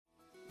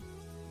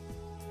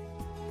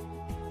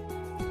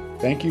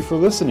Thank you for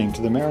listening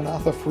to the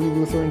Maranatha Free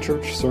Lutheran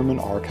Church Sermon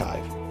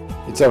Archive.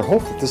 It's our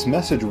hope that this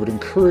message would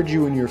encourage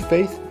you in your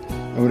faith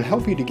and would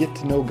help you to get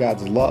to know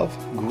God's love,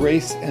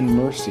 grace, and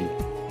mercy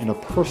in a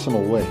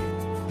personal way.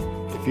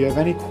 If you have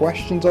any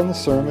questions on the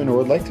sermon or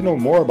would like to know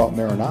more about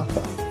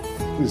Maranatha,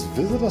 please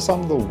visit us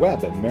on the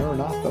web at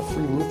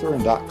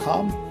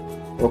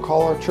maranathafreelutheran.com or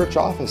call our church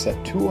office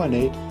at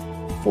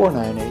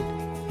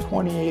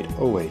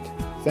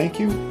 218-498-2808. Thank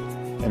you,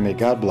 and may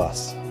God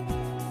bless.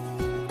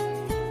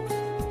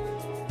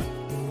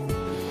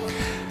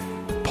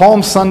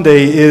 Palm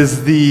Sunday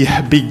is the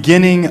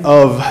beginning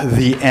of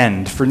the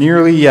end. For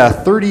nearly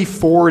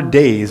 34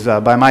 days,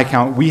 by my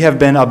count, we have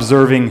been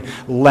observing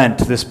Lent,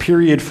 this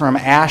period from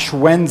Ash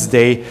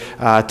Wednesday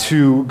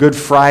to Good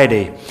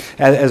Friday,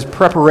 as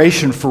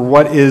preparation for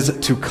what is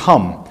to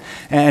come.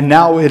 And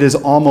now it is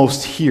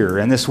almost here.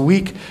 And this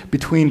week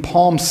between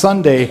Palm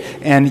Sunday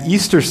and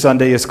Easter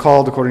Sunday is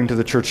called, according to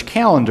the church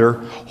calendar,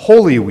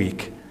 Holy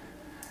Week.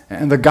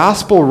 And the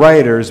gospel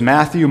writers,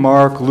 Matthew,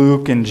 Mark,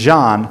 Luke, and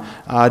John,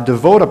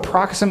 devote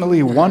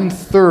approximately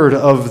 1/3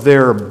 of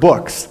their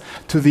books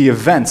to the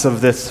events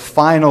of this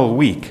final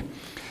week.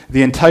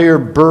 The entire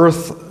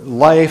birth,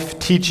 life,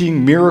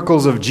 teaching,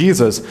 miracles of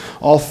Jesus,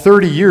 all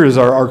 30 years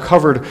are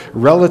covered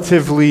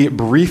relatively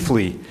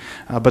briefly.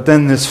 But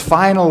then this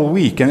final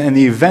week and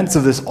the events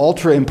of this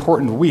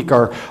ultra-important week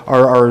are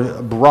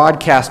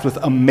broadcast with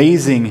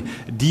amazing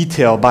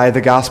detail by the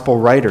gospel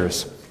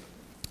writers.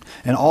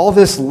 And all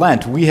this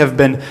Lent, we have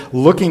been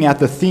looking at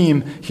the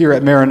theme here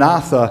at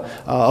Maranatha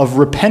of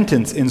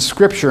repentance in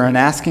Scripture and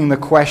asking the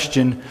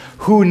question,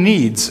 who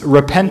needs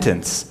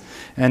repentance?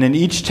 And in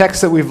each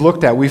text that we've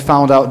looked at, we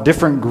found out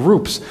different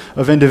groups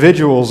of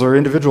individuals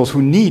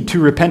who need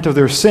to repent of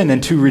their sin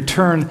and to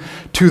return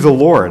to the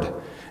Lord.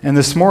 And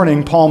this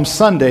morning, Palm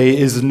Sunday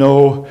is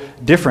no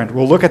different.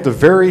 We'll look at the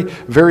very,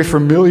 very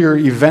familiar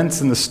events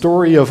in the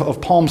story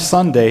of Palm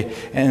Sunday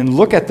and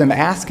look at them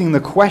asking the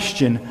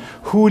question,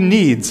 who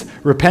needs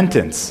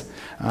repentance?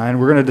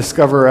 And we're going to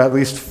discover at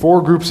least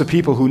 4 groups of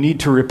people who need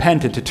to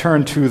repent and to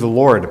turn to the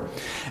Lord.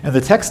 And the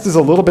text is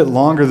a little bit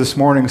longer this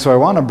morning, so I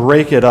want to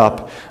break it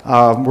up.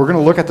 We're going to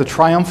look at the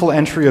triumphal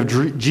entry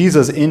of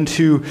Jesus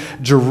into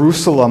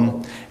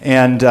Jerusalem,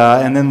 and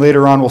then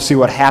later on we'll see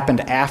what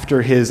happened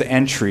after his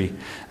entry.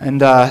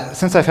 And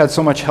since I've had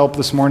so much help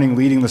this morning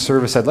leading the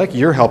service, I'd like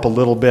your help a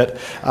little bit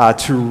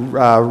to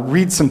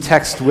read some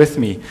text with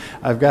me.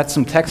 I've got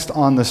some text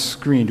on the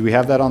screen. Do we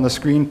have that on the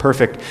screen?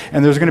 Perfect.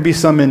 And there's going to be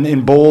some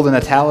in bold and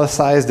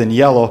italicized and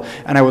yellow,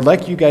 and I would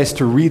like you guys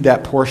to read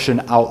that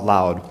portion out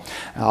loud.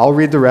 I'll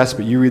read the rest,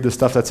 but you read the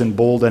stuff that's in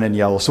bold and in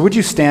yellow. So would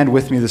you stand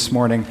with me this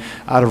morning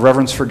out of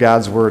reverence for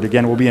God's word?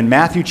 Again, we'll be in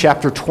Matthew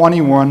chapter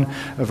 21,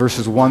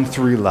 verses 1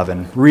 through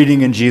 11,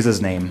 reading in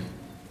Jesus' name.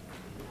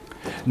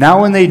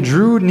 Now when they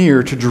drew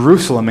near to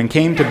Jerusalem and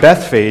came to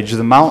Bethphage,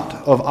 the Mount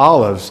of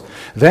Olives,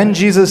 then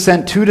Jesus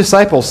sent 2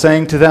 disciples,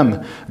 saying to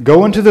them,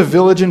 "Go into the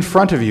village in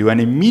front of you,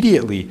 and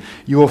immediately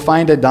you will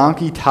find a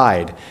donkey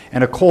tied,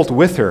 and a colt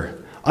with her.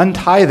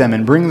 Untie them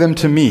and bring them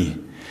to me.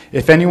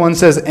 If anyone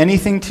says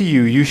anything to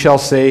you, you shall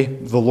say,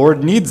 'The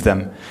Lord needs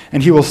them,'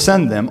 and he will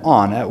send them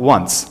on at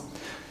once."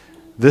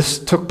 This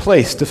took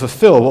place to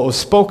fulfill what was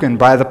spoken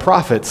by the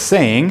prophet,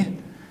 saying,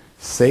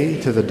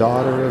 "Say to the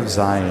daughter of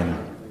Zion,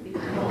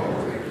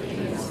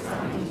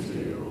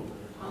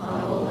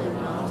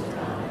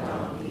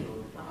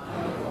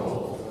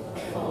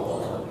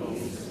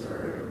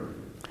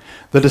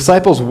 The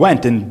disciples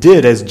went and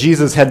did as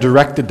Jesus had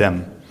directed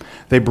them.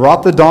 They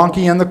brought the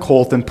donkey and the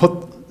colt and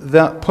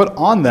put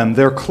on them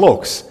their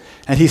cloaks,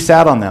 and he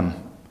sat on them.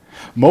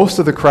 Most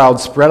of the crowd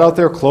spread out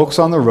their cloaks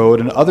on the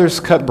road, and others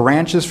cut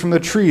branches from the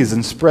trees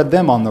and spread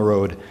them on the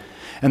road.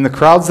 And the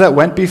crowds that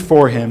went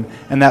before him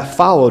and that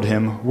followed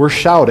him were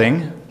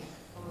shouting,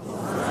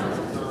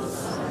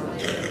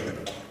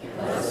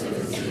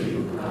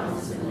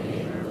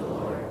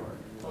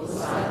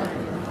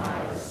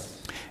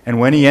 And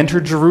when he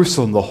entered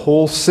Jerusalem, the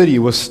whole city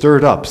was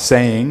stirred up,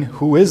 saying,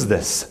 "Who is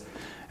this?"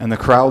 And the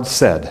crowd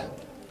said,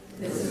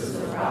 "This is the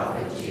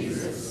prophet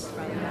Jesus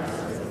from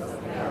Nazareth of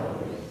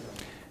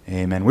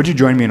Galilee." Amen. Would you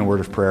join me in a word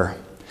of prayer?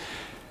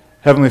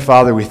 Heavenly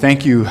Father, we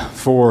thank you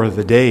for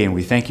the day, and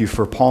we thank you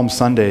for Palm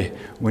Sunday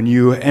when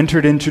you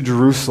entered into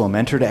Jerusalem,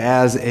 entered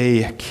as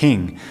a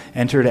king,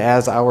 entered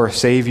as our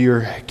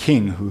Savior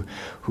King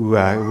who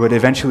would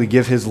eventually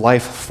give his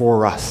life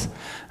for us.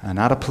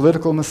 Not a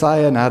political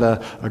Messiah, not a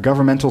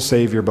governmental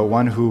Savior, but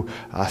one who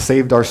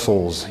saved our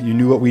souls. You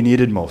knew what we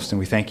needed most, and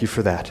we thank you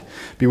for that.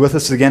 Be with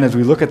us again as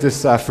we look at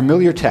this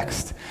familiar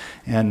text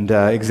and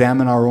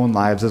examine our own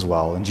lives as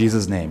well. In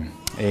Jesus' name,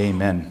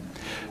 amen.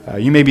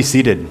 You may be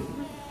seated.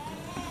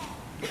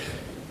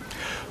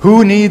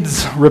 Who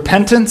needs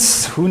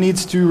repentance? Who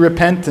needs to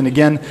repent? And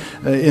again,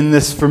 in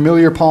this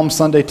familiar Palm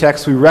Sunday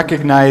text, we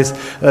recognize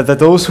that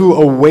those who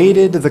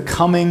awaited the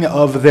coming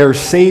of their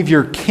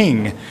Savior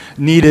King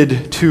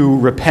needed to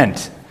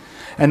repent.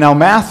 And now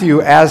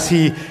Matthew, as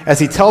he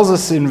tells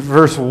us in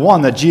verse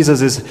 1 that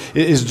Jesus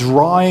is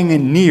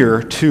drawing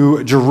near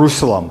to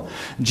Jerusalem.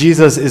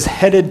 Jesus is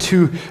headed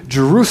to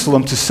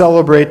Jerusalem to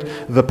celebrate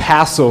the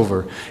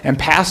Passover. And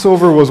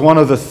Passover was one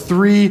of the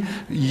 3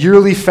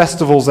 yearly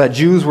festivals that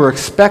Jews were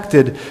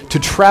expected to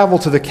travel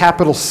to the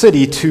capital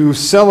city to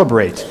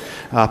celebrate.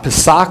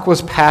 Pesach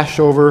was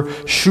Passover,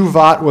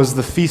 Shuvat was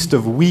the Feast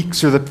of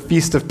Weeks or the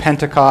Feast of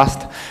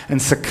Pentecost,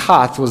 and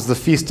Sukkot was the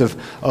Feast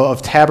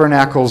of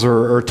Tabernacles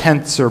or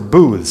tents or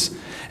booths.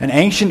 And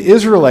ancient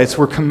Israelites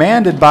were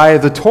commanded by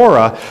the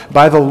Torah,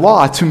 by the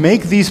law, to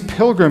make these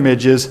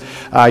pilgrimages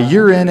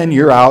year in and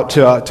year out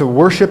to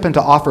worship and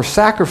to offer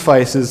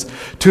sacrifices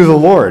to the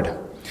Lord.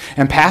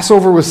 And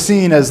Passover was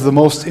seen as the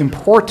most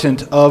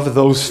important of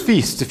those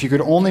feasts. If you could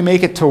only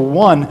make it to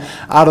one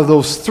out of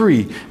those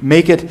 3,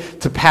 make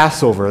it to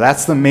Passover.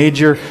 That's the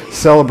major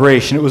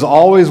celebration. It was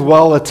always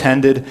well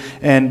attended,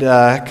 and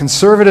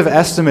conservative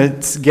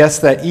estimates guess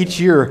that each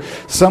year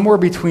somewhere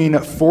between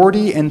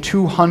 40 and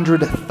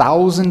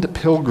 200,000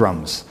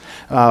 pilgrims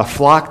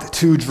flocked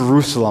to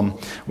Jerusalem,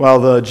 while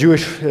the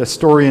Jewish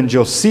historian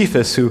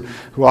Josephus, who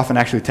often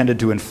actually tended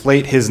to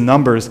inflate his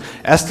numbers,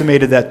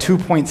 estimated that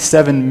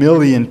 2.7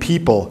 million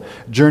people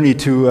journeyed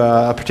to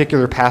a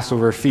particular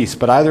Passover feast.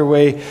 But either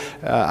way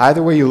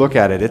you look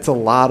at it, it's a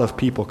lot of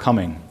people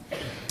coming.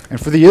 And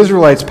for the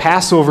Israelites,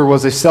 Passover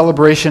was a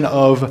celebration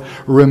of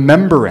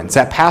remembrance.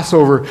 At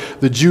Passover,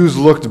 the Jews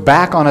looked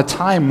back on a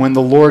time when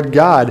the Lord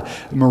God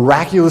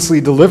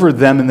miraculously delivered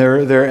them and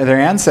their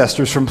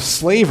ancestors from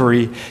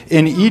slavery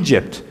in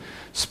Egypt.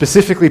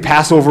 Specifically,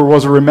 Passover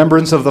was a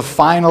remembrance of the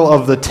final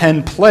of the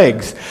 10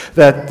 plagues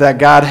that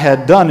God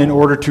had done in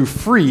order to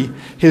free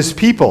his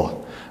people.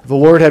 The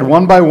Lord had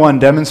one by one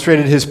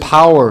demonstrated his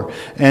power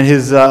and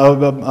his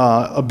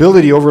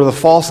ability over the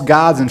false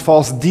gods and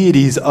false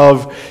deities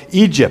of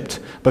Egypt.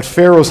 But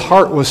Pharaoh's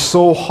heart was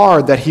so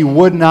hard that he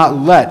would not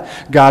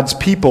let God's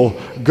people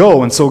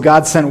go. And so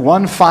God sent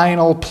one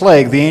final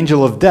plague, the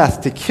angel of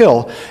death, to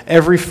kill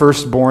every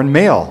firstborn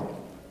male.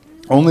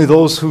 Only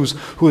those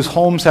whose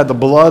homes had the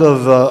blood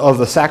of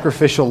the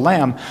sacrificial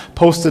lamb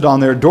posted on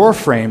their door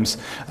frames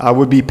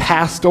would be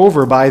passed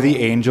over by the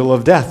angel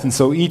of death. And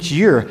so each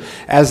year,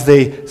 as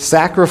they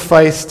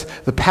sacrificed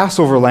the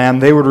Passover lamb,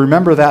 they would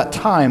remember that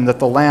time that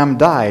the lamb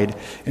died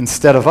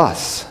instead of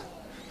us.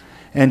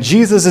 And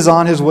Jesus is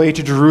on his way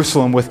to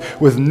Jerusalem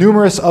with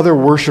numerous other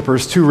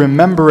worshipers to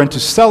remember and to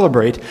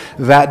celebrate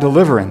that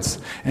deliverance.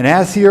 And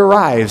as he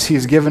arrives,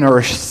 he's given a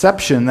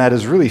reception that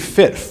is really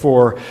fit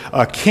for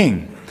a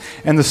king.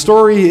 And the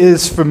story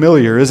is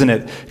familiar, isn't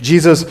it?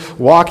 Jesus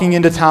walking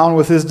into town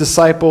with his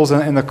disciples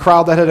and the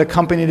crowd that had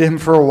accompanied him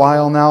for a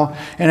while now.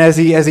 And as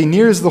he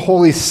nears the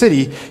holy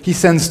city, he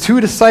sends 2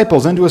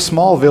 disciples into a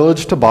small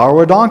village to borrow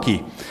a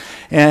donkey.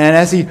 And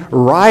as he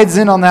rides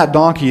in on that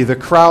donkey, the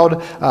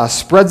crowd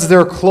spreads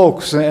their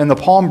cloaks and the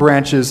palm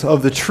branches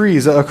of the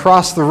trees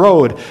across the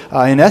road,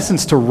 in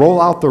essence, to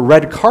roll out the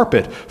red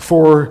carpet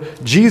for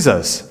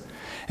Jesus.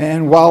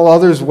 And while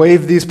others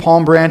waved these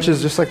palm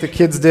branches just like the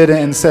kids did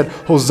and said,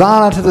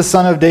 "Hosanna to the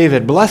Son of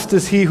David, blessed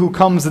is he who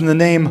comes in the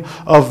name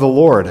of the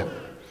Lord."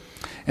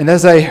 And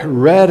as I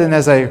read and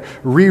as I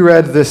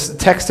reread this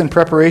text in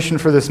preparation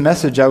for this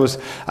message, I was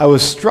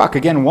struck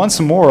again once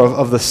more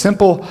of the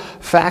simple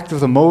fact of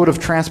the mode of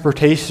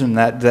transportation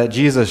that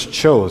Jesus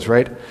chose,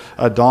 right?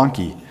 A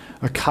donkey.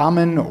 A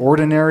common,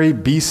 ordinary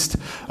beast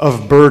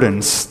of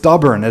burden,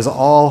 stubborn as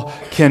all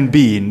can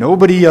be.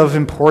 Nobody of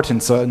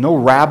importance, no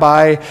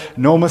rabbi,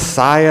 no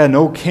Messiah,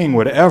 no king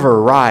would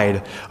ever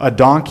ride a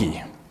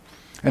donkey.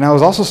 And I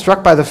was also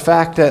struck by the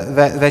fact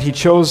that he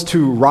chose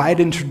to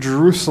ride into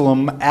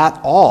Jerusalem at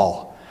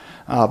all.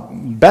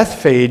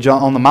 Bethphage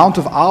on the Mount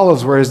of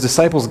Olives, where his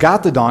disciples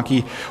got the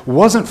donkey,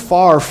 wasn't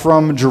far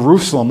from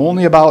Jerusalem,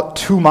 only about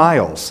 2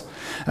 miles.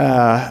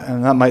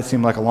 And that might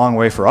seem like a long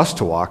way for us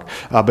to walk.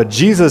 But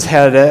Jesus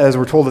had, as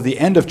we're told at the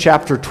end of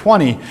chapter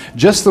 20,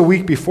 just the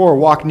week before,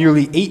 walked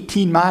nearly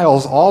 18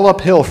 miles all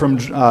uphill from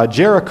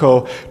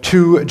Jericho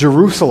to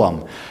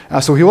Jerusalem.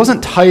 So he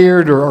wasn't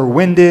tired or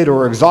winded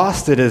or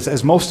exhausted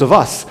as most of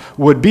us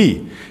would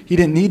be. He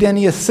didn't need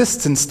any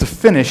assistance to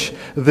finish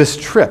this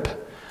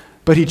trip.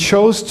 But he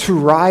chose to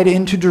ride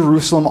into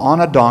Jerusalem on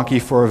a donkey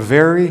for a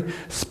very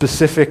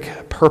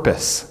specific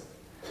purpose.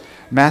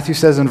 Matthew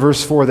says in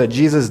verse 4 that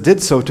Jesus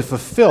did so to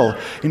fulfill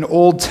an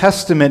Old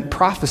Testament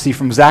prophecy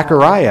from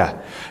Zechariah.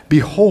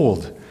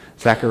 "Behold,"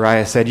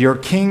 Zechariah said, "your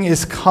king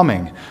is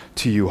coming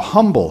to you,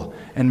 humble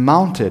and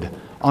mounted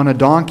on a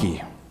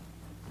donkey."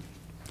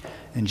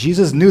 And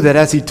Jesus knew that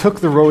as he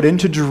took the road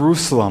into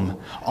Jerusalem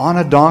on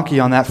a donkey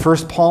on that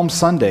first Palm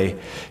Sunday,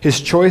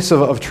 his choice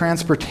of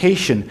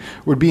transportation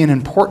would be an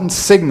important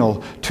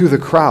signal to the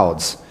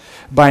crowds.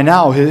 By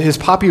now, his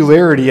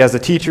popularity as a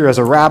teacher, as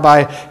a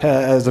rabbi,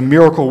 as a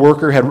miracle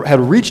worker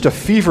had reached a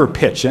fever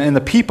pitch, and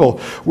the people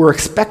were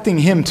expecting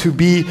him to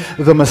be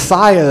the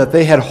Messiah that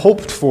they had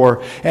hoped for,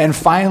 and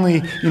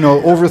finally,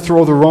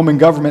 overthrow the Roman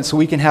government so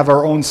we can have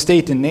our own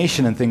state and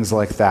nation and things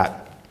like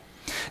that.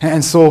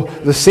 And so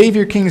the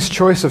Savior King's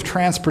choice of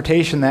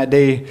transportation that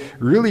day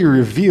really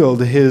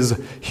revealed his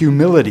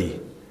humility.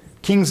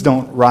 Kings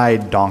don't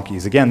ride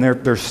donkeys. Again,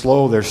 they're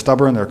slow, they're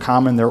stubborn, they're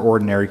common, they're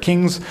ordinary.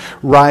 Kings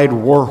ride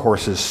war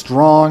horses,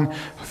 strong,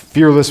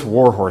 fearless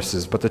war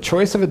horses. But the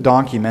choice of a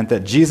donkey meant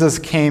that Jesus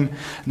came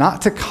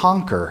not to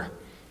conquer,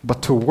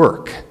 but to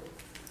work,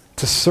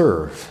 to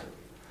serve,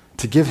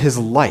 to give his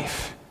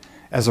life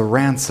as a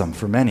ransom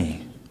for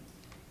many.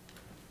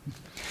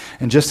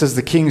 And just as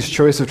the king's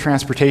choice of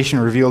transportation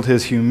revealed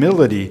his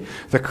humility,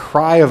 the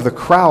cry of the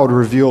crowd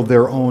revealed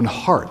their own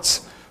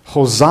hearts.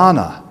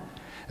 Hosanna.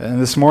 And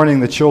this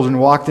morning the children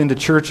walked into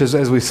church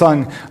as we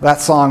sung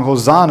that song,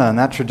 Hosanna, and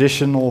that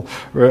traditional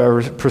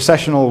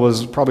processional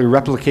was probably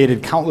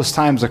replicated countless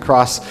times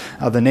across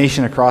the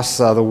nation, across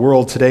the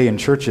world today in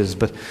churches.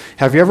 But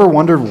have you ever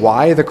wondered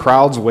why the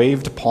crowds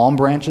waved palm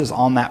branches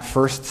on that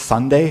first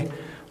Sunday?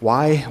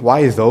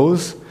 Why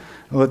those?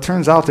 Well, it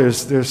turns out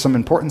there's some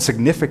important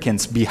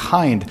significance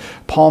behind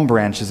palm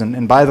branches.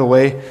 And by the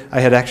way,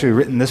 I had actually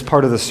written this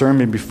part of the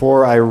sermon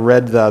before I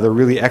read the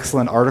really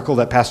excellent article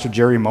that Pastor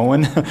Jerry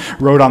Moen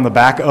wrote on the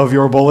back of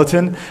your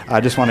bulletin. I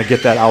just want to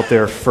get that out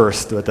there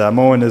first. But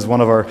Moen is one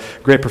of our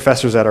great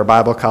professors at our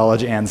Bible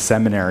college and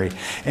seminary.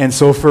 And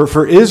so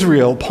for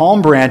Israel,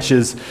 palm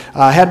branches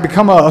had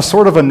become a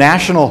sort of a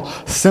national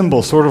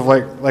symbol, sort of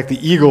like the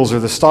eagles or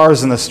the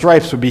stars and the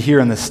stripes would be here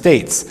in the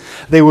States.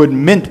 They would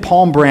mint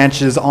palm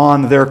branches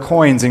on their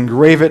coins,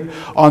 engrave it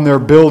on their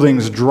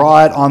buildings,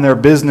 draw it on their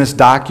business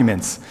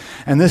documents.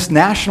 And this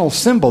national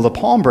symbol, the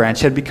palm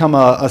branch, had become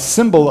a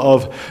symbol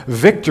of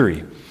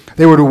victory.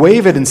 They would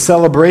wave it in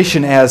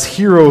celebration as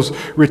heroes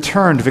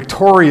returned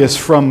victorious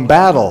from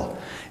battle.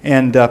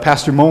 And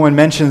Pastor Moen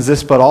mentions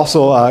this, but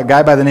also a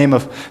guy by the name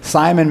of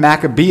Simon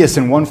Maccabeus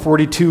in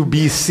 142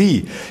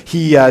 BC.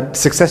 He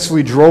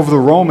successfully drove the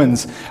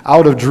Romans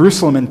out of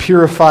Jerusalem and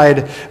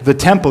purified the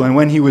temple. And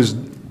when he was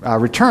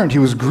returned, he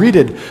was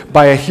greeted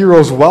by a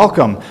hero's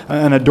welcome,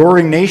 an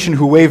adoring nation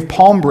who waved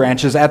palm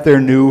branches at their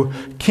new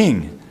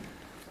king.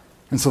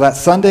 And so that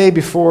Sunday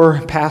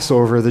before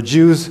Passover, the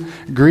Jews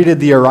greeted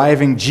the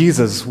arriving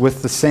Jesus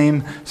with the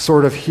same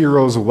sort of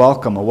hero's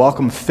welcome, a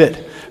welcome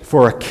fit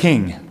for a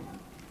king.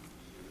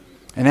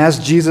 And as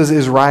Jesus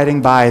is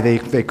riding by,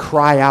 they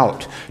cry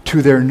out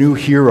to their new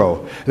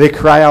hero. They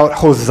cry out,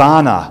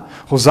 Hosanna.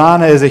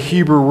 Hosanna is a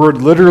Hebrew word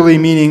literally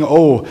meaning,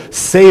 oh,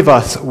 save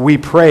us, we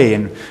pray.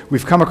 And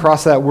we've come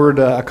across that word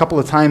a couple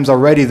of times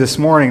already this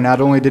morning.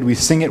 Not only did we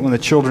sing it when the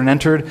children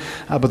entered,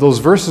 but those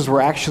verses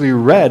were actually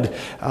read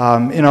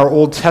in our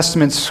Old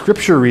Testament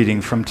scripture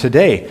reading from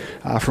today,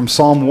 from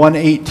Psalm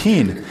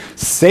 118.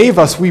 Save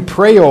us, we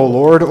pray, O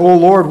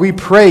Lord, we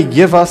pray,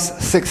 give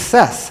us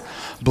success.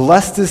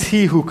 Blessed is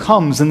he who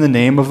comes in the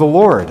name of the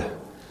Lord.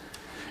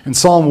 And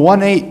Psalm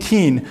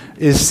 118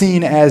 is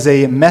seen as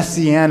a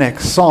messianic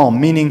psalm,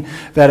 meaning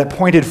that it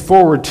pointed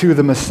forward to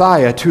the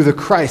Messiah, to the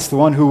Christ, the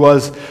one who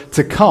was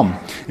to come.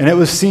 And it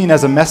was seen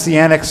as a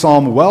messianic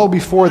psalm well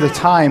before the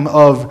time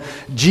of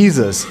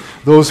Jesus.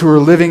 Those who were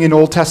living in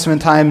Old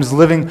Testament times,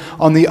 living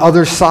on the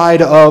other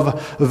side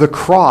of the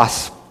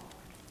cross,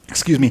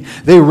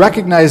 they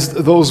recognized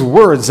those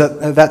words,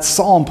 that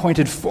psalm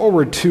pointed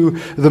forward to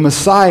the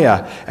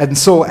Messiah. And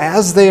so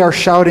as they are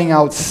shouting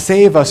out,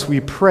 save us,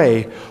 we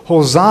pray,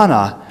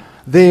 Hosanna,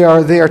 they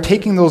are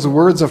taking those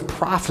words of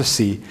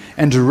prophecy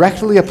and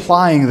directly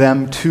applying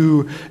them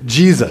to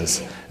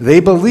Jesus.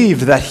 They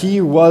believed that he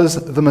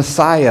was the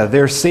Messiah,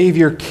 their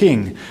Savior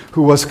King,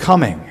 who was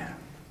coming.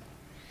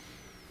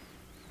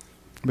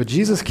 But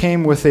Jesus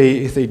came with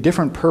a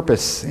different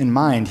purpose in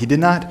mind. He did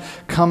not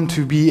come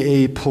to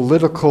be a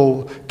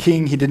political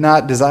king. He did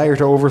not desire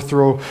to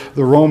overthrow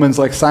the Romans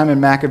like Simon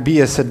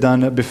Maccabeus had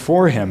done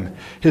before him.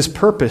 His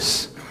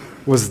purpose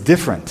was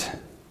different.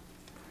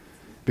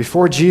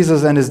 Before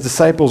Jesus and his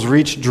disciples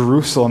reached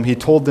Jerusalem, he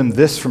told them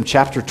this from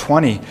chapter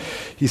 20.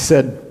 He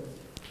said,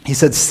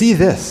 see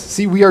this.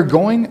 See, we are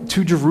going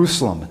to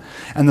Jerusalem,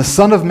 and the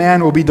Son of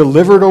Man will be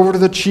delivered over to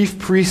the chief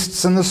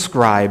priests and the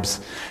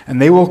scribes,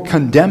 and they will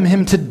condemn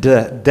him to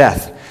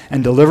death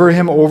and deliver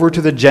him over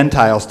to the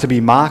Gentiles to be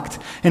mocked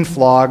and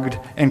flogged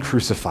and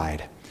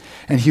crucified.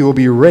 And he will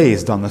be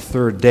raised on the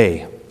third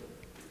day.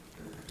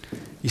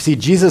 You see,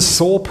 Jesus'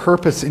 sole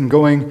purpose in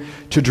going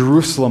to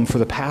Jerusalem for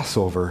the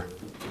Passover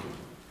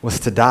was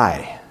to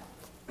die.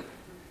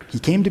 He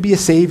came to be a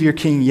Savior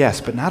King, yes,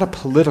 but not a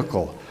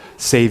political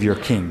Savior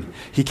King.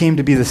 He came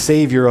to be the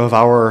Savior of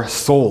our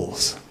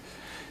souls.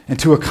 And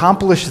to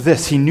accomplish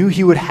this, he knew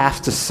he would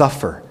have to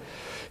suffer.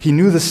 He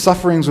knew the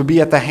sufferings would be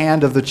at the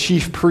hand of the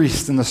chief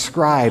priests and the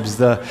scribes,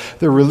 the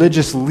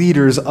religious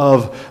leaders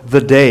of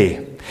the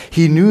day.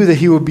 He knew that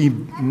he would be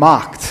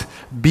mocked,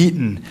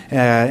 beaten,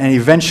 and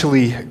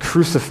eventually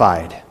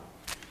crucified.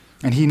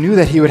 And he knew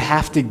that he would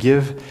have to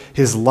give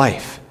his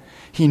life.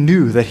 He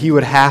knew that he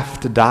would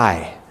have to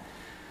die.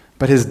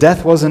 But his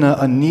death wasn't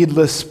a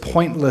needless,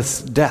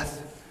 pointless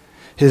death.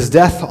 His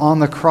death on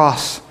the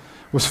cross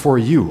was for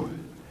you.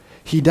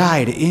 He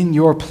died in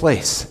your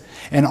place.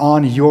 and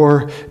on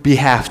your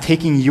behalf,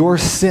 taking your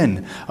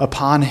sin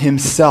upon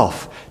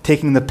himself,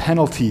 taking the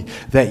penalty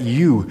that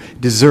you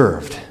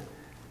deserved.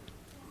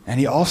 And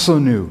he also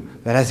knew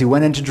that as he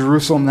went into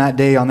Jerusalem that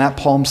day, on that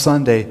Palm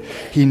Sunday,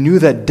 he knew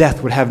that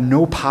death would have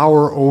no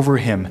power over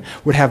him,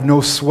 would have no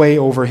sway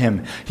over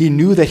him. He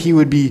knew that he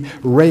would be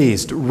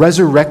raised,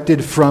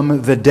 resurrected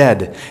from the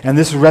dead. And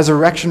this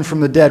resurrection from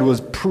the dead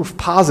was proof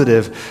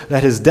positive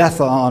that his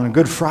death on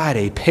Good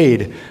Friday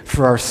paid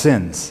for our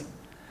sins.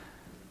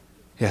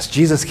 Yes,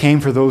 Jesus came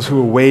for those who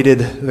awaited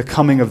the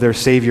coming of their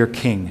Savior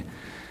King.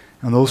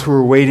 And those who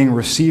were waiting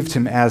received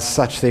him as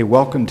such. They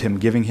welcomed him,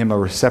 giving him a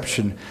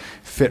reception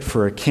fit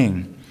for a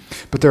king.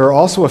 But there are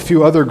also a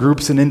few other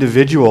groups and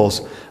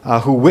individuals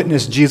who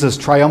witnessed Jesus'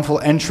 triumphal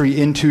entry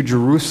into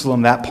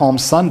Jerusalem that Palm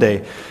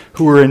Sunday,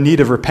 who were in need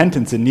of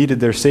repentance and needed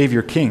their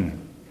Savior King.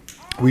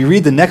 We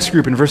read the next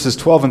group in verses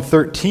 12 and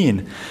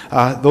 13.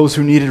 Those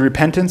who needed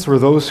repentance were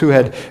those who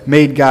had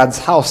made God's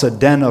house a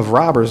den of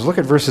robbers. Look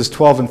at verses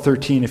 12 and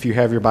 13 if you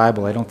have your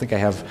Bible. I don't think I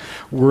have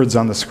words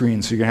on the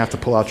screen, so you're going to have to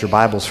pull out your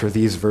Bibles for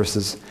these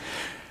verses.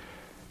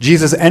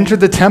 Jesus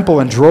entered the temple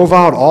and drove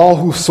out all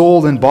who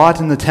sold and bought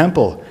in the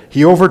temple.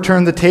 He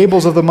overturned the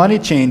tables of the money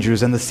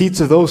changers and the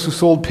seats of those who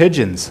sold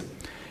pigeons.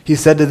 He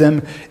said to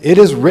them, "It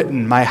is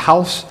written, my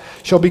house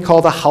shall be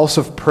called a house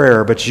of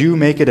prayer, but you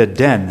make it a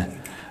den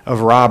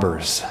of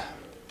robbers."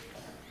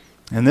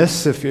 And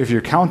this, if you're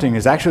counting,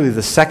 is actually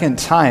the second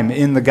time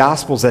in the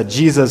Gospels that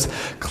Jesus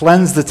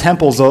cleansed the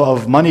temples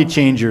of money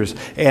changers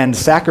and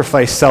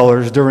sacrifice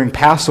sellers during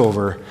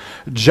Passover.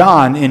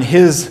 John, in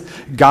his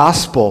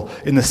Gospel,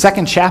 in the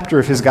second chapter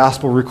of his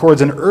Gospel,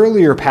 records an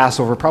earlier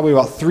Passover, probably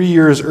about 3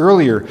 years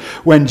earlier,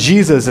 when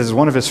Jesus, as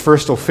one of his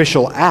first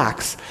official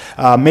acts,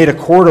 made a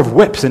cord of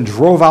whips and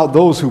drove out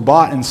those who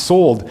bought and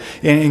sold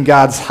in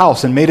God's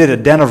house and made it a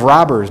den of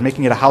robbers,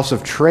 making it a house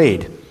of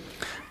trade.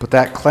 But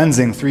that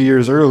cleansing 3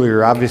 years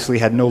earlier obviously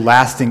had no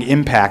lasting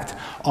impact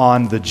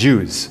on the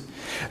Jews.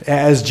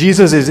 As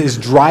Jesus is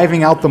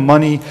driving out the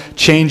money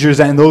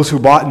changers and those who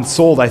bought and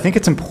sold, I think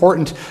it's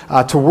important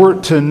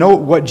to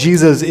note what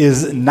Jesus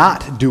is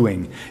not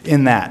doing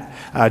in that.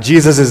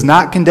 Jesus is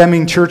not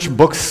condemning church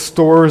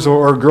bookstores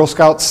or Girl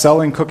Scouts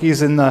selling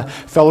cookies in the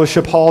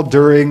fellowship hall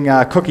during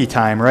cookie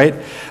time, right?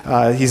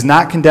 He's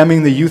not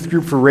condemning the youth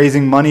group for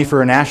raising money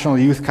for a national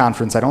youth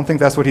conference. I don't think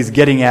that's what he's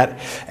getting at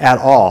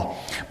all.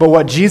 But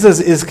what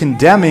Jesus is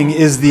condemning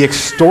is the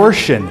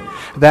extortion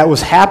that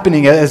was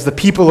happening as the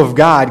people of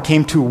God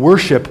came to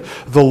worship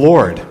the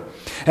Lord.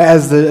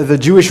 As the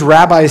Jewish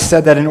rabbis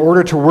said that in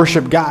order to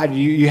worship God,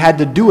 you had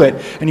to do it,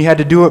 and you had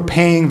to do it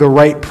paying the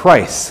right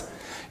price.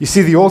 You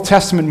see, the Old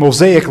Testament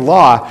Mosaic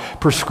law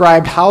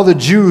prescribed how the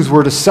Jews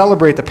were to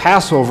celebrate the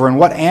Passover and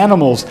what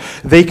animals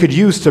they could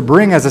use to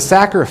bring as a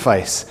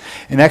sacrifice.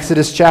 In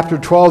Exodus chapter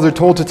 12, they're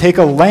told to take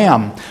a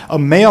lamb, a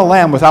male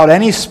lamb without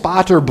any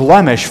spot or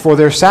blemish for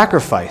their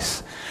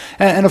sacrifice.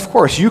 And of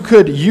course, you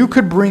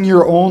could bring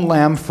your own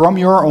lamb from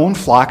your own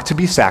flock to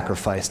be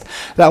sacrificed.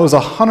 That was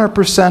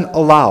 100%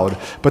 allowed.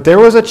 But there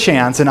was a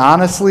chance, and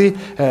honestly,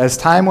 as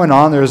time went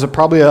on, there was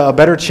probably a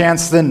better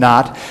chance than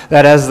not,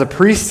 that as the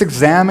priests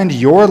examined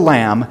your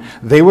lamb,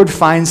 they would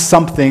find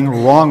something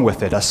wrong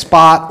with it, a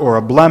spot or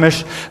a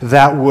blemish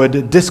that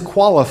would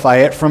disqualify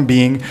it from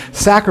being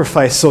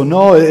sacrificed. So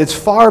no, it's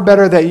far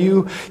better that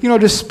you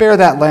just spare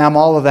that lamb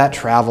all of that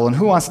travel. And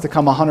who wants to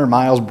come 100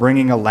 miles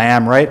bringing a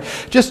lamb, right?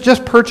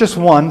 Just purchase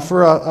one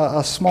for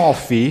a small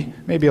fee,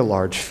 maybe a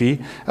large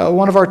fee,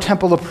 one of our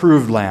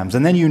temple-approved lambs,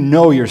 and then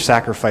your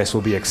sacrifice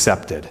will be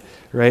accepted,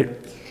 right?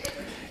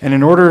 And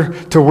in order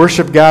to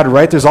worship God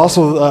right, there's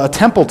also a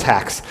temple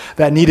tax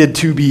that needed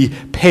to be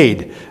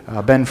paid.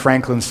 Ben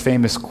Franklin's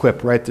famous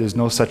quip, right? There's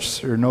no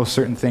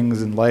certain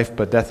things in life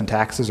but death and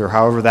taxes, or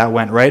however that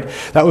went, right?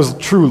 That was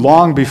true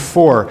long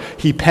before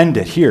he penned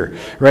it here,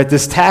 right?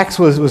 This tax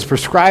was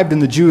prescribed in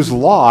the Jews'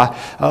 law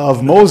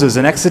of Moses.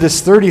 And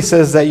Exodus 30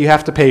 says that you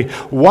have to pay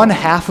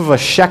 1/2 of a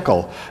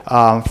shekel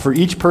for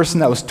each person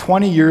that was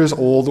 20 years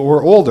old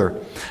or older.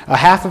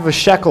 1/2 of a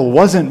shekel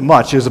wasn't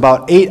much. It was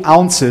about 8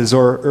 ounces,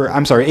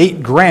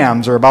 8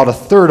 grams, or about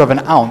 1/3 of an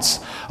ounce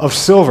of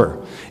silver.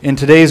 In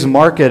today's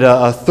market,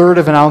 1/3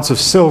 of an ounce of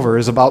silver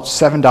is about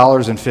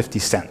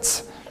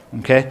 $7.50.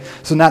 Okay?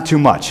 So not too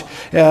much.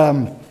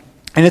 And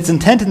its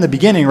intent in the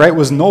beginning, right,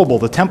 was noble.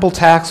 The temple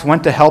tax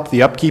went to help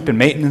the upkeep and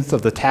maintenance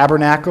of the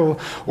tabernacle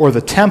or the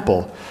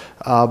temple.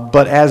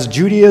 But as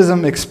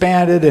Judaism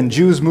expanded and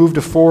Jews moved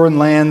to foreign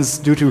lands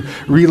due to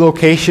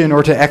relocation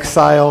or to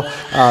exile,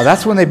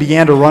 that's when they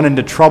began to run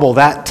into trouble.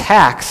 That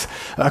tax,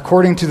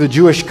 according to the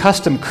Jewish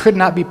custom, could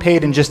not be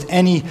paid in just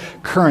any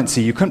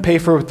currency. You couldn't pay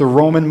for it with the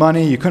Roman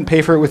money. You couldn't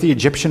pay for it with the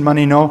Egyptian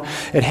money. No,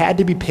 it had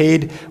to be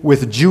paid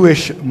with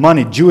Jewish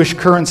money, Jewish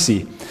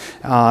currency.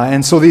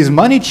 And so these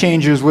money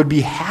changers would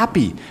be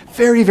happy,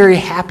 very, very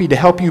happy to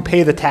help you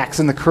pay the tax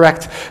in the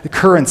correct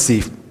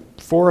currency.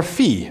 For a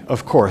fee,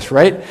 of course,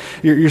 right?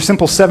 Your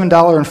simple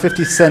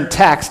 $7.50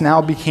 tax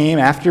now became,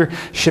 after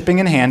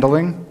shipping and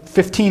handling,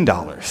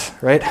 $15,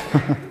 right?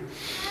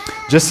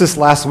 Just this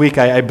last week,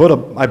 I bought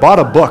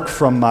a book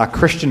from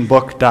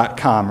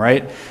christianbook.com,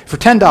 right, for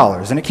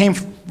 $10, and it came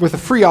with a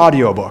free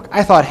audiobook.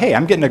 I thought, hey,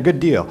 I'm getting a good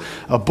deal.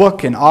 A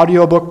book, an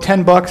audiobook,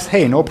 $10,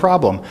 hey, no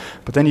problem.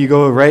 But then you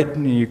go right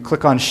and you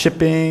click on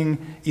shipping,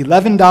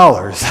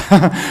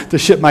 $11 to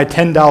ship my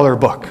 $10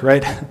 book,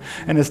 right?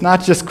 And it's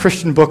not just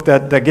Christian Book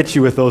that gets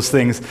you with those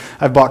things.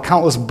 I've bought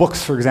countless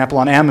books, for example,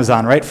 on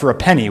Amazon, right, for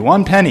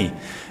one penny,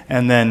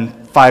 and then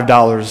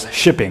 $5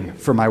 shipping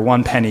for my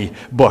 1 penny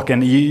book.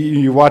 And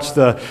you watch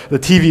the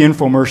TV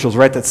infomercials,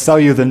 right, that sell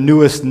you the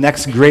newest,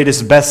 next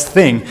greatest, best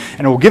thing,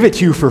 and it will give it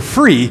to you for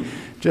free,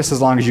 just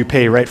as long as you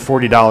pay, right,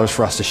 $40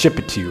 for us to ship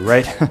it to you,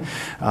 right?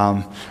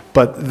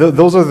 But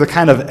those are the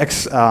kind of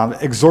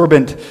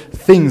exorbitant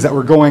things that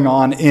were going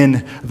on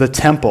in the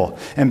temple.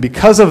 And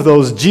because of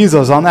those,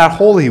 Jesus, on that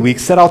Holy Week,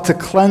 set out to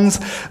cleanse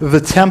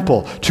the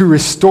temple, to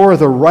restore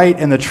the right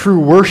and the true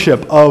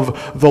worship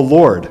of the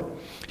Lord.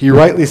 He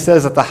rightly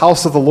says that the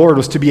house of the Lord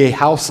was to be a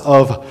house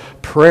of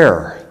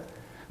prayer.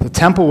 The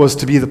temple was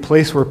to be the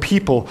place where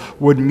people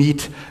would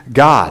meet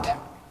God.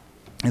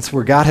 It's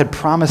where God had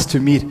promised to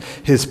meet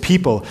his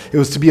people. It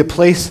was to be a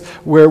place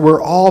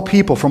where all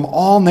people from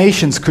all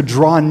nations could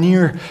draw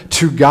near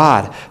to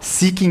God,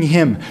 seeking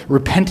him,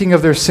 repenting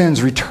of their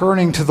sins,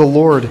 returning to the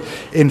Lord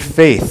in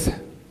faith.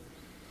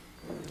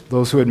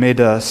 Those who had made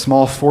a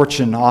small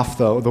fortune off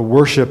the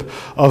worship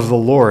of the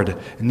Lord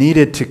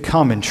needed to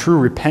come in true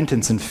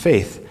repentance and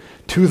faith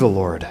to the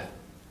Lord.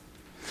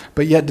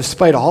 But yet,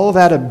 despite all of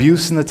that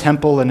abuse in the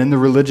temple and in the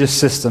religious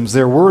systems,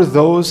 there were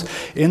those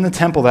in the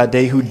temple that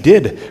day who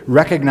did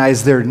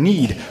recognize their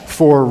need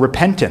for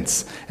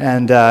repentance,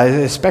 and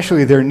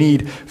especially their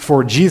need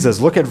for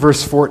Jesus. Look at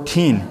verse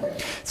 14.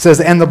 It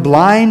says, "And the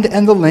blind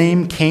and the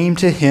lame came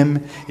to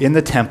him in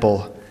the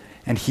temple,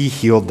 and he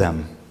healed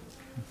them."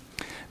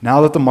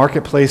 Now that the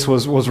marketplace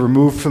was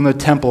removed from the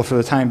temple for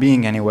the time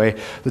being anyway,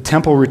 the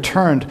temple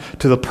returned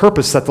to the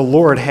purpose that the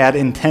Lord had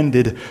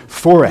intended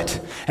for it.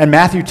 And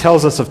Matthew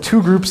tells us of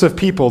two groups of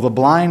people, the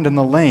blind and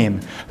the lame,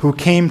 who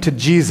came to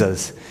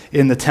Jesus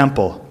in the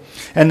temple.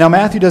 And now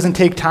Matthew doesn't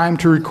take time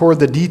to record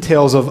the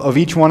details of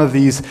each one of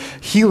these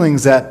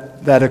healings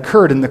that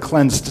occurred in the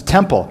cleansed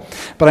temple.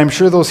 But I'm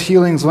sure those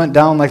healings went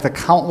down like the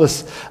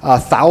countless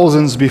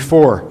thousands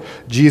before.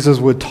 Jesus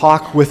would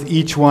talk with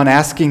each one,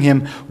 asking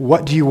him,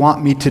 "What do you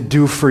want me to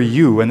do for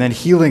you?" and then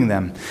healing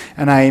them.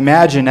 And I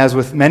imagine, as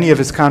with many of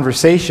his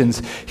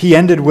conversations, he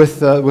ended with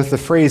the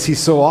phrase he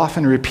so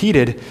often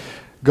repeated,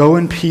 "Go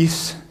in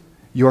peace,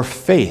 your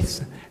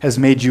faith has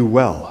made you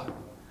well."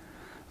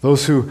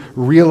 Those who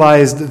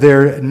realized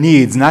their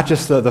needs, not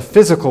just the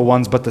physical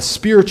ones, but the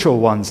spiritual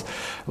ones,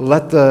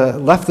 left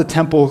the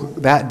temple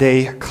that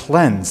day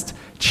cleansed,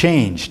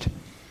 changed.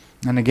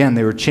 And again,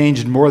 they were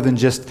changed more than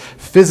just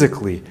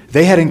physically.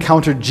 They had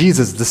encountered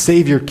Jesus, the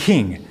Savior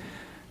King,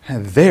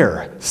 and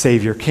their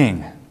Savior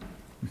King.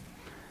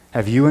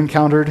 Have you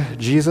encountered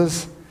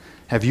Jesus?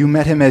 Have you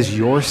met him as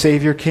your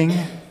Savior King?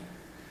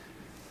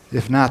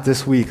 If not,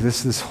 this week,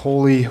 this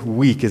Holy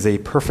Week is a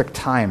perfect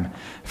time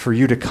for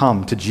you to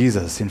come to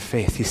Jesus in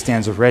faith. He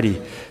stands ready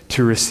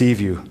to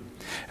receive you.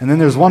 And then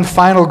there's one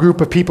final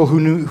group of people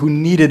who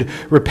needed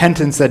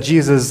repentance that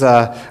Jesus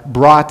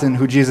brought and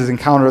who Jesus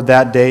encountered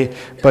that day,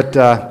 but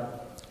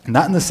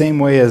not in the same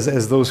way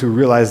as those who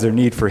realized their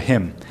need for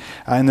him.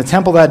 In the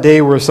temple that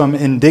day were some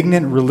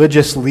indignant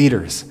religious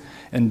leaders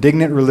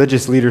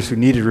who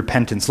needed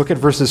repentance. Look at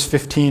verses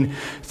 15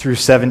 through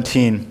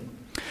 17.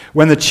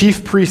 "When the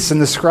chief priests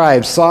and the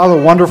scribes saw the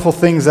wonderful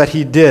things that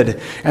he did,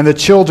 and the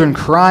children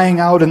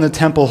crying out in the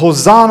temple,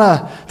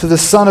 'Hosanna to the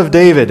Son of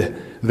David,'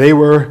 they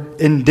were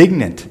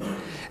indignant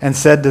and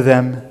said to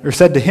him,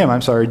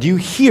 "Do you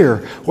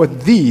hear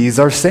what these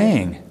are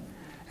saying?"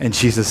 And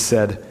Jesus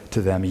said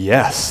to them,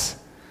 "Yes.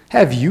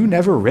 Have you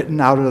never read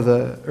out of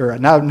the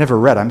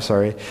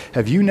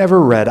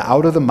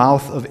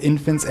mouth of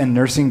infants and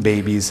nursing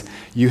babies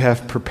you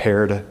have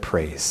prepared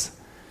praise?"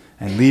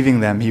 And leaving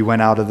them, he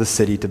went out of the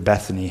city to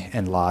Bethany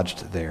and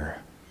lodged there.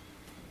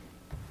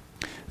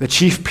 The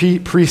chief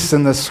priests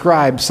and the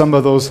scribes, some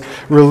of those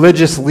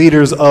religious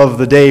leaders of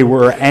the day,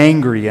 were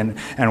angry. And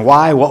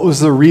why? What was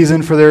the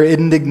reason for their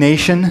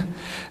indignation?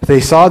 They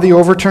saw the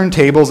overturned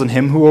tables and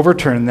him who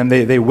overturned them.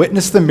 They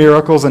witnessed the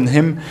miracles and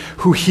him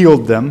who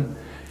healed them.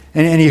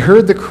 And he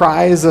heard the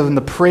cries and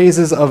the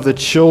praises of the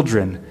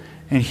children,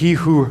 and he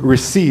who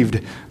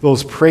received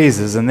those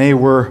praises, and they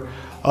were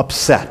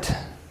upset.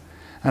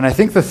 And I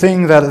think the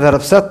thing that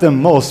upset them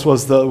most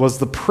was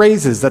the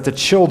praises that the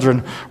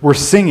children were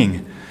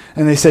singing.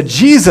 And they said,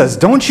 "Jesus,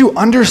 don't you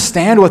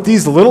understand what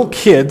these little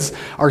kids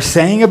are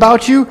saying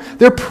about you?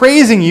 They're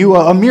praising you,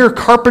 a mere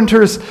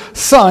carpenter's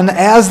son,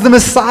 as the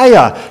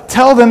Messiah.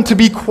 Tell them to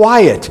be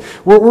quiet.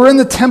 We're in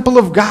the temple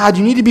of God.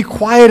 You need to be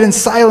quiet and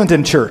silent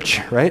in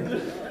church," right?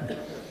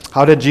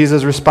 How did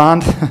Jesus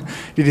respond?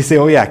 Did he say,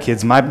 "Oh yeah,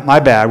 kids, my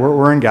bad.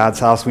 We're in God's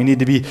house. We need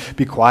to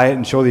be quiet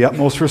and show the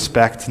utmost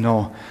respect"?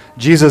 No.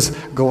 Jesus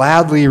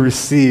gladly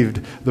received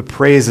the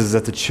praises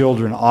that the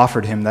children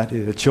offered him, that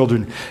the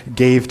children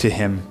gave to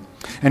him.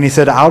 And he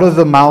said, "Out of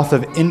the mouth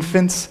of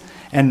infants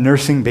and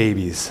nursing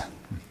babies."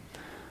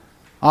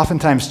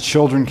 Oftentimes,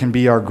 children can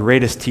be our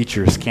greatest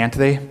teachers, can't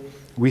they?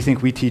 We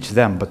think we teach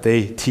them, but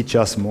they teach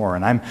us more.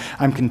 And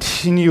I'm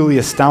continually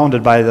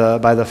astounded by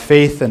the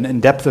faith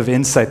and depth of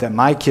insight that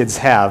my kids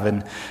have,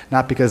 and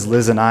not because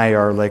Liz and I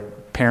are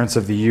like parents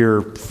of the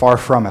year, far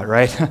from it,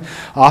 right?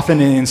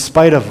 Often, in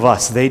spite of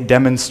us, they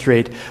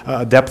demonstrate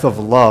a depth of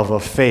love,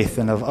 of faith,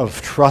 and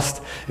of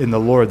trust in the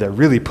Lord that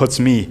really puts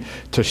me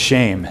to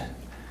shame.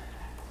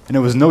 And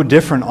it was no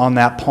different on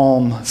that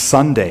Palm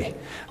Sunday.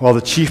 While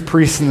the chief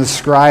priests and the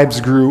scribes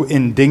grew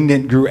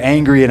indignant, grew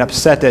angry and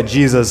upset at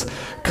Jesus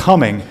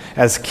coming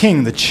as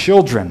king, the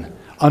children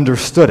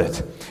understood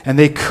it. And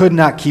they could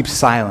not keep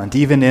silent,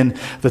 even in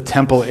the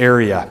temple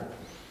area.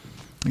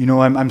 You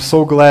know, I'm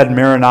so glad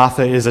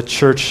Maranatha is a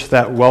church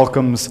that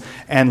welcomes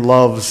and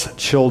loves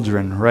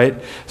children,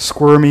 right?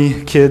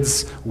 Squirmy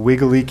kids,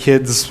 wiggly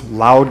kids,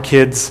 loud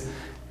kids,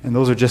 and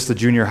those are just the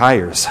junior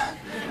hires.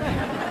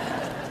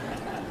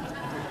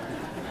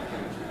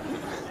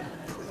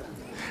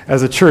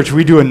 As a church,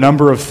 we do a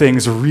number of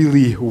things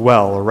really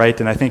well, right?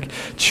 And I think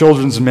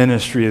children's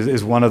ministry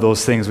is one of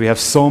those things. We have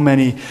so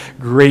many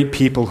great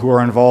people who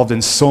are involved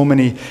in so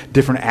many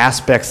different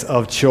aspects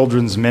of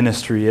children's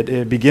ministry.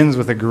 It begins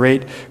with a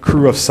great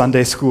crew of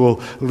Sunday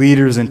school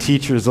leaders and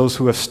teachers, those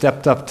who have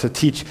stepped up to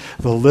teach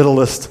the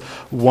littlest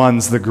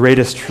ones the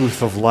greatest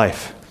truth of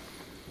life.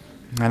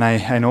 And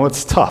I know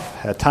it's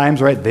tough at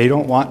times, right? They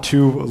don't want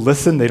to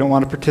listen. They don't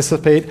want to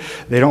participate.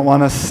 They don't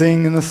want to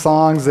sing in the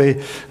songs.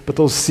 But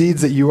those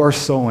seeds that you are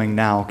sowing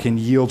now can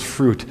yield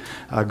fruit,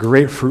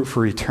 great fruit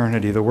for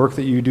eternity. The work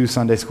that you do,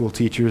 Sunday school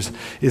teachers,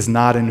 is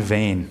not in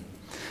vain.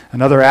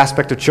 Another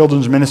aspect of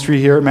children's ministry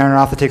here at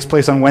Maranatha takes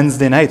place on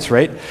Wednesday nights,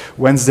 right?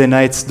 Wednesday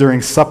nights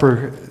during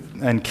supper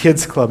and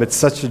kids club. It's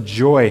such a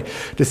joy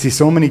to see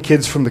so many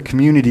kids from the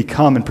community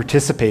come and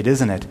participate,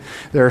 isn't it?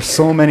 There are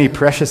so many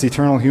precious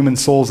eternal human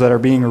souls that are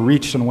being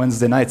reached on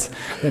Wednesday nights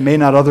that may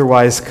not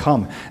otherwise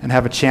come and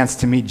have a chance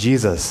to meet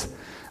Jesus.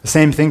 The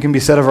same thing can be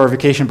said of our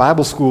vacation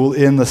Bible school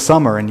in the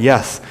summer. And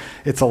yes,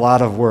 it's a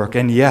lot of work.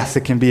 And yes,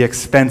 it can be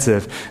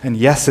expensive. And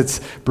yes, it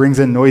brings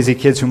in noisy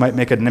kids who might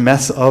make a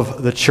mess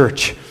of the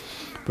church.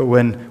 But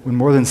when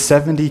more than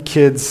 70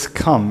 kids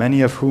come,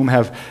 many of whom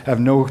have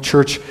no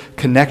church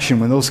connection,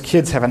 when those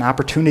kids have an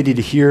opportunity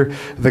to hear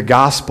the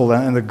gospel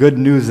and the good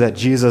news that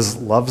Jesus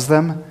loves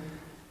them,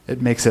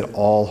 it makes it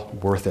all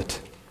worth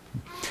it.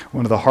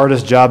 One of the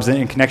hardest jobs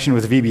in connection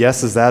with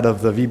VBS is that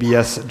of the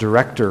VBS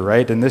director,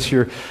 right? And this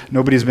year,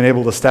 nobody's been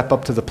able to step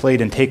up to the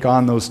plate and take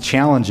on those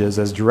challenges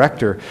as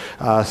director.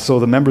 So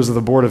the members of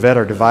the Board of Ed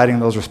are dividing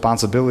those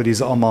responsibilities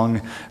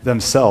among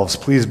themselves.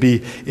 Please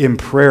be in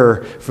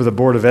prayer for the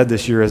Board of Ed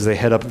this year as they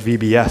head up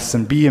VBS,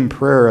 and be in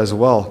prayer as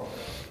well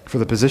for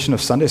the position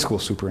of Sunday school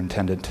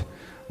superintendent.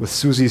 With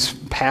Susie's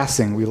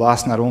passing, we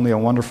lost not only a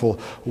wonderful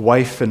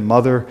wife and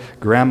mother,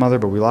 grandmother,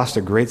 but we lost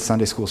a great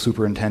Sunday school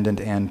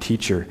superintendent and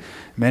teacher.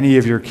 Many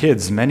of your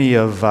kids, many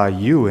of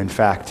you, in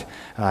fact,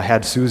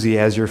 had Susie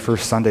as your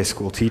first Sunday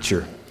school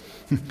teacher.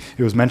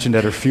 It was mentioned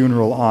at her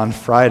funeral on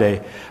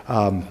Friday,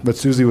 but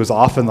Susie was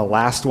often the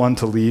last one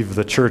to leave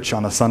the church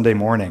on a Sunday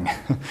morning.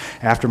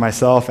 After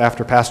myself,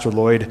 after Pastor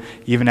Lloyd,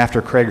 even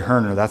after Craig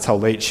Herner, that's how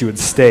late she would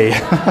stay.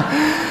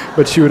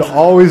 But she would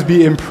always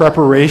be in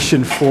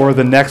preparation for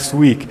the next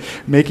week,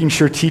 making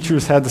sure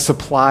teachers had the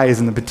supplies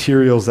and the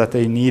materials that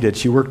they needed.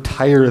 She worked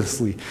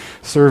tirelessly,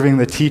 serving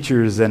the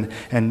teachers and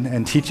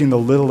teaching the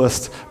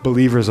littlest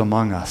believers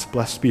among us.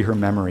 Blessed be her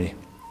memory.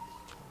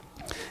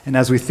 And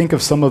as we think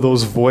of some of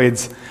those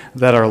voids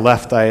that are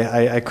left,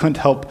 I couldn't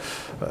help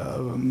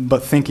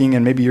but thinking,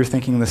 and maybe you're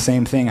thinking the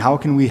same thing, how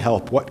can we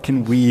help? What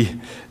can we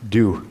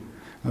do?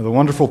 Now, the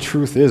wonderful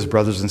truth is,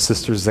 brothers and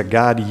sisters, that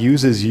God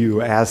uses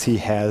you as He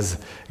has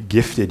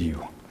gifted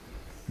you.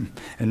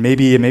 And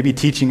maybe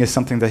teaching is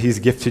something that He's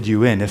gifted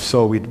you in. If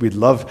so, we'd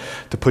love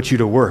to put you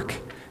to work.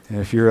 And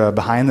if you're a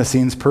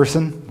behind-the-scenes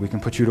person, we can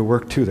put you to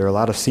work too. There are a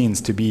lot of scenes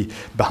to be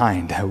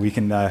behind. We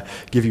can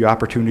give you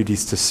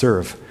opportunities to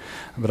serve.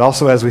 But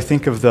also, as we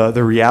think of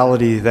the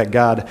reality that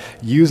God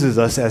uses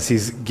us as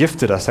He's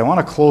gifted us, I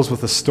want to close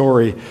with a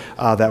story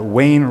that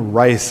Wayne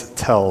Rice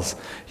tells.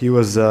 He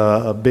was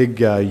a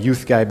big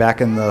youth guy back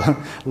in the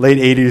late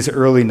 80s,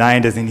 early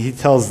 90s, and he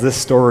tells this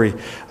story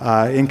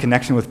in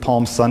connection with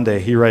Palm Sunday.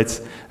 He writes,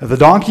 "The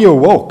donkey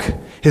awoke,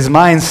 his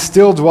mind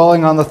still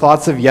dwelling on the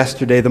thoughts of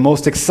yesterday, the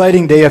most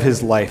exciting day of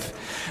his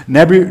life.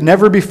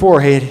 Never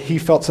before had he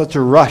felt such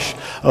a rush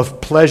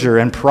of pleasure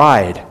and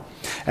pride.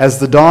 As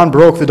the dawn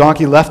broke, the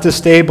donkey left his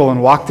stable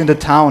and walked into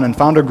town and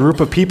found a group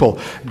of people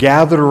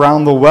gathered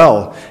around the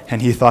well.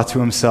 And he thought to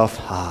himself,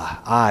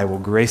 I will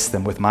grace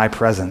them with my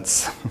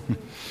presence."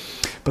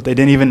 But they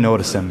didn't even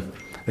notice him.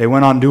 They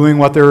went on doing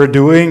what they were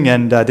doing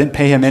and didn't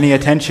pay him any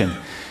attention.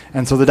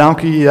 And so the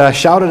donkey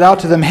shouted out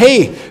to them,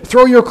 "Hey,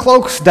 throw your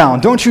cloaks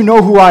down. Don't you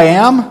know who I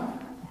am?"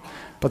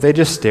 But they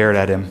just stared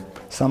at him.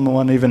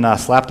 Someone even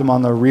slapped him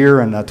on the rear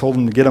and told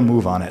him to get a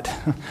move on it.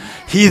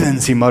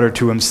 "Heathens," he muttered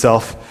to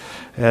himself.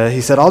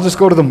 He said, "I'll just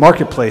go to the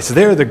marketplace.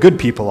 There the good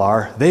people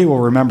are. They will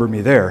remember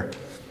me there."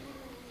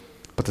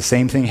 But the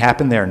same thing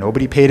happened there.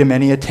 Nobody paid him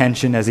any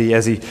attention as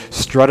he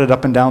strutted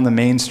up and down the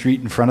main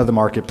street in front of the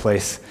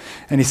marketplace.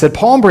 And he said,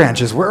 "Palm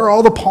branches, where are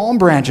all the palm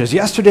branches?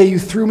 Yesterday you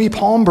threw me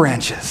palm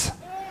branches."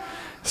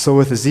 So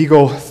with his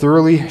ego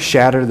thoroughly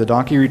shattered, the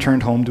donkey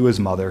returned home to his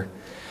mother.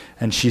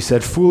 And she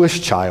said,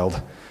 "Foolish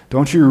child,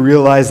 don't you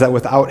realize that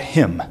without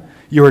him,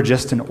 you are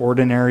just an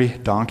ordinary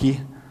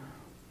donkey?"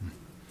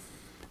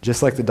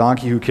 Just like the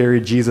donkey who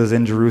carried Jesus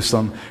in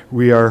Jerusalem,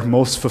 we are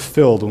most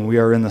fulfilled when we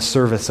are in the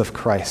service of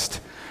Christ.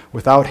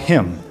 Without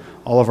him,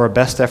 all of our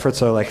best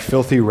efforts are like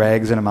filthy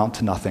rags and amount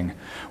to nothing.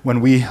 When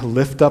we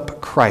lift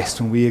up Christ,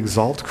 when we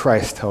exalt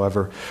Christ,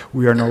 however,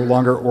 we are no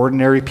longer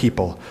ordinary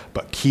people,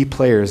 but key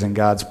players in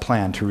God's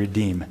plan to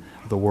redeem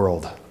the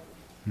world.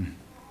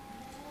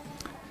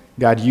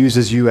 God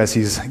uses you as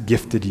he's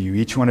gifted you.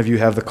 Each one of you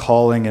have the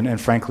calling,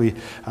 and frankly,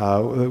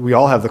 we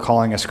all have the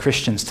calling as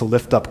Christians to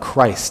lift up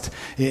Christ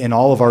in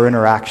all of our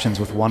interactions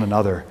with one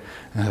another.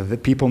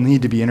 That people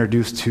need to be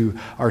introduced to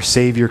our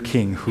Savior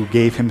King who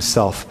gave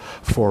himself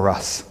for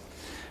us.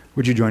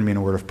 Would you join me in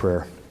a word of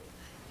prayer?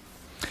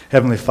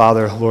 Heavenly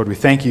Father, Lord, we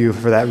thank you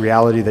for that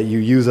reality that you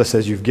use us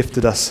as you've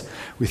gifted us.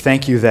 We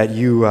thank you that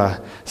you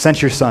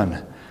sent your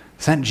Son,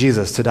 sent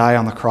Jesus to die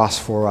on the cross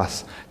for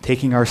us,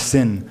 taking our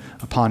sin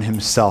upon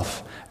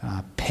himself,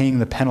 paying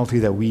the penalty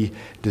that we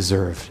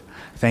deserved.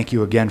 Thank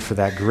you again for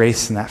that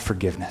grace and that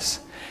forgiveness.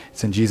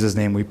 It's in Jesus'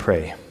 name we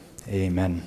pray. Amen.